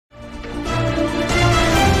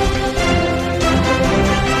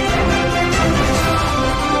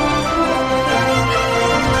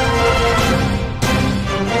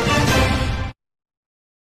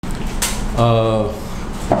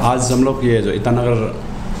आज हम लोग ये जो ईटानगर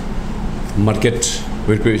मार्केट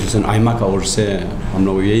वेलफेयर एसोसिएशन आइमा का ओर से हम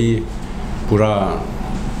लोग यही पूरा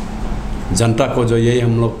जनता को जो यही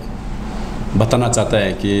हम लोग बताना चाहता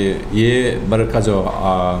है कि ये बार का जो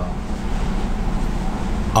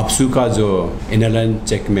AAPSU का जो इनलाइन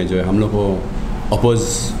चेक में जो है हम लोग को अपोज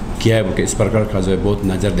किया है कि इस प्रकार का जो है बहुत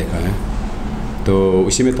नज़र देखा है। तो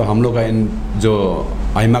इसी में तो हम लोग का इन जो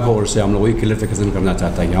आइमा का ओर से हम लोग वही क्लियरिफिकेशन करना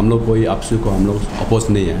चाहता है कि हम लोग कोई AAPSU को हम लोग अपोज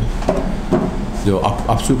नहीं है। जो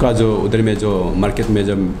AAPSU का जो उधर में जो मार्केट में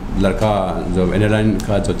जब लड़का जो इनलाइन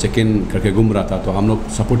का जो चेक इन करके घूम रहा था तो हम लोग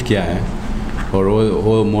सपोर्ट किया है। और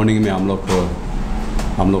वो मॉर्निंग में हम लोग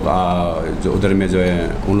जो उधर में जो है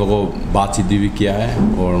उन लोगों को बातचीत भी किया है।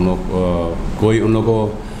 और उन लोग कोई उन लोगों को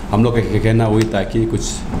हम लोग का कहना वही था कि कुछ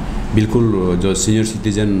बिल्कुल जो सीनियर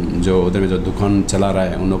सिटीजन जो उधर में जो दुकान चला रहा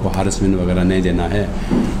है उन लोग को हारेसमेंट वगैरह नहीं देना है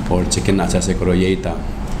और चिकन अच्छा से करो, यही था।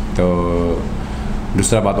 तो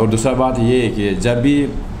दूसरा बात ये है कि जब भी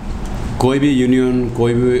कोई भी यूनियन,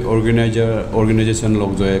 कोई भी ऑर्गेनाइजेशन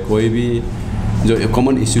लोग जो है कोई भी जो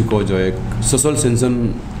कॉमन इशू को जो है सोशल सेंसन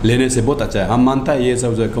लेने से बहुत अच्छा है। हम मानता है ये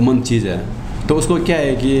सब जो है कॉमन चीज़ है। तो उसको क्या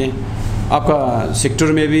है कि आपका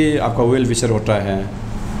सेक्टर में भी आपका वेल विशर होता है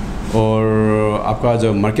और आपका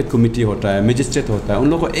जो मार्केट कमेटी होता है, मजिस्ट्रेट होता है, उन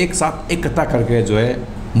लोगों को एक साथ इकट्ठा करके जो है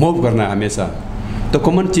मूव करना है हमेशा। तो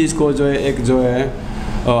कॉमन चीज़ को जो है एक जो है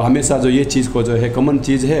हमेशा जो ये चीज़ को जो है कॉमन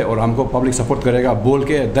चीज़ है और हमको पब्लिक सपोर्ट करेगा बोल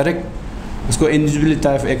के डायरेक्ट उसको इंडिविजुअली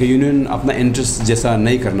टाइप एक यूनियन अपना इंटरेस्ट जैसा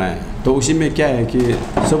नहीं करना है। तो उसी में क्या है कि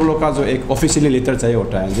सब लोग का जो एक ऑफिशियली लेटर चाहिए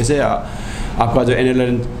होता है। जैसे आपका जो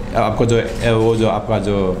एनएल आपका जो वो जो आपका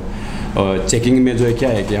जो चेकिंग में जो है क्या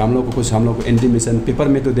है कि हम लोग को इंटीमेशन पेपर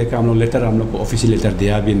में तो देखा, हम लोग लेटर हम लोग को ऑफिशियल लेटर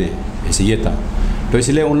दिया भी नहीं, ऐसे ये था। तो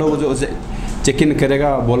इसलिए उन लोग जो चेक इन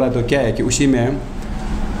करेगा बोला तो क्या है कि उसी में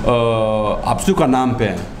AAPSU का नाम पे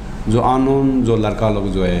जो अननोन जो लड़का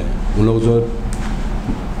लोग जो है उन लोग जो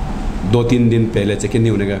 2-3 दिन पहले चेक इन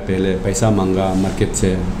नहीं होने का पहले पैसा मांगा मार्केट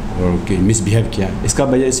से और मिसबिहेव किया। इसका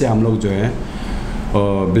वजह से हम लोग जो है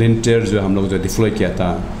वॉलंटियर जो हम लोग जो डिप्लॉय किया था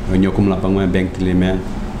न्योकुमलापंग में, बैंक तिली में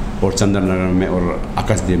और चंद्रनगर में और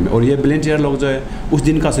आकाशदीप में। और ये वॉलंटियर लोग जो है उस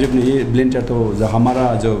दिन का सिर्फ नहीं, ये वॉलंटियर तो जो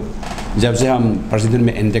हमारा जो जब से हम प्रेसिडेंट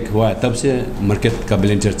में इंटेक हुआ है तब से मार्केट का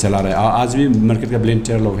वॉलंटियर चला रहा है। आज भी मार्केट का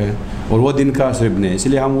वॉलंटियर लोग हैं और वो दिन का सिर्फ नहीं।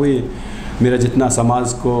 इसलिए हम वही मेरा जितना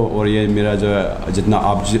समाज को और ये मेरा जो जितना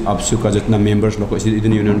AAPSU का जितना मेंबर्स लोग को इसी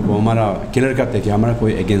यूनियन को हमारा क्लियर करते हैं कि हमारा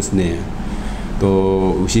कोई अगेंस्ट नहीं है। तो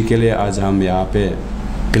उसी के लिए आज हम यहाँ पे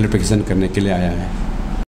क्लियरिफिकेशन करने के लिए आया है।